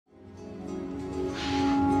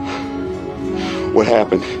What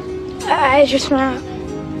happened? I just went out.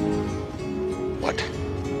 What?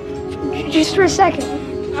 Just for a second.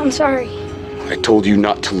 I'm sorry. I told you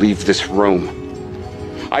not to leave this room.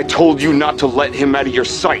 I told you not to let him out of your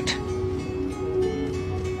sight.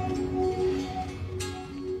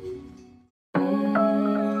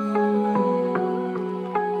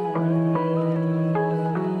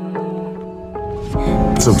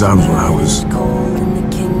 Sometimes when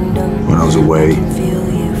I was away,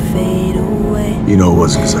 you know it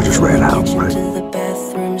wasn't because I just ran out, right?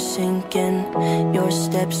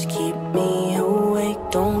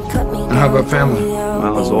 And how about family?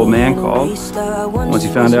 Well, his old man called. Once he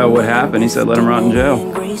found out what happened, he said let him rot in jail.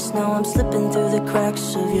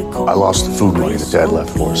 I lost the food money that Dad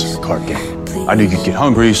left for us in the card game. I knew you'd get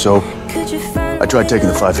hungry, so I tried taking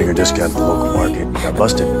the 5-finger discount at the local market and got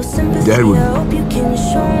busted. Dad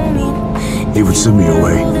would send me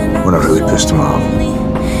away when I really pissed him off.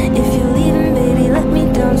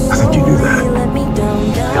 I think you knew that.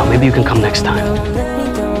 Now, maybe you can come next time.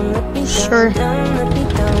 Sure.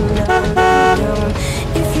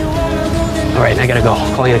 All right, I gotta go.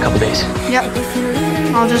 I'll call you in a couple days. Yep.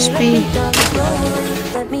 I'll just be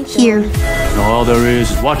here. No, all there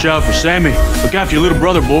is watch out for Sammy. Look after your little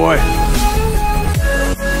brother, boy.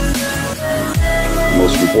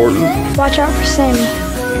 Most important. Watch out for Sammy.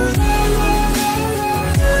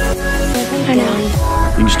 I know.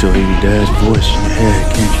 You can still hear your dad's voice in your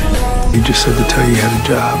head, can't you? He just said to tell you he had a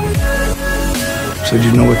job. Said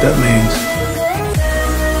you know what that means.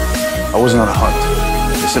 I wasn't on a hunt.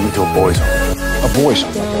 They sent me to a boys' home. A boys'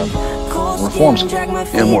 home, like a reform school.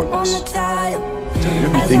 Yeah, more or less.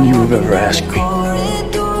 Everything you have ever asked me.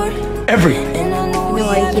 Everything. You know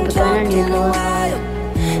why you keep a gun on your girl?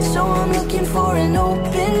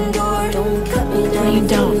 No, you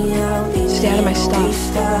don't. Stay out of my stuff.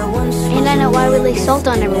 And I know why we lay salt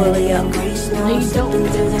on everywhere we go. No, you don't.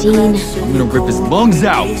 Dean, I'm gonna rip his lungs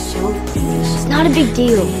out. it's not a big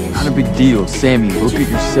deal. Not a big deal, Sammy. Look at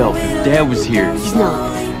yourself. If Dad was here. He's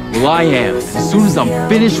not. Well, I am. As soon as I'm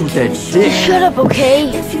finished with that dick. Shut up,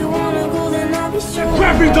 okay?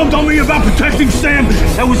 Crap he dumped on me about protecting Sam.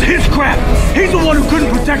 That was his crap. He's the one who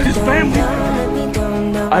couldn't protect his family.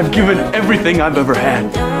 I've given everything I've ever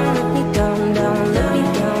had.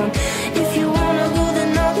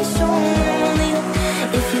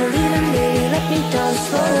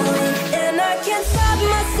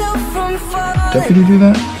 Deputy do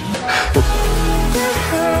that?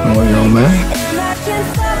 Oh, your own man?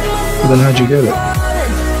 Well, then how'd you get it?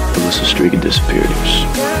 Alyssa Streak had disappeared. He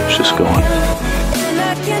was just gone.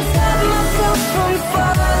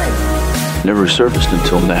 Never surfaced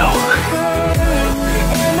until now.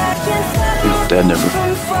 Dad never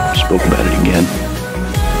spoke about it again.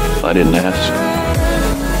 I didn't ask.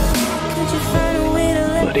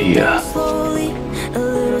 But he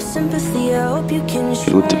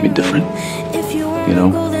looked at me different, you know,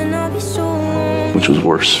 which was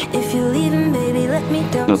worse.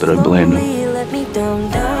 Not that I blamed him.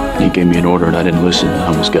 He gave me an order and I didn't listen. I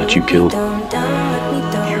almost got you killed.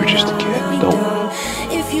 You were just a kid. Don't.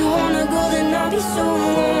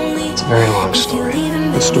 It's a very long story.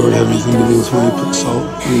 That story have anything to do with where you put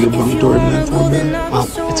salt in your bunk door in that far back? Well,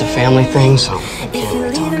 it's a family thing, so I can't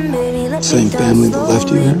really talk about it. Same family that left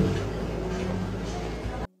you here?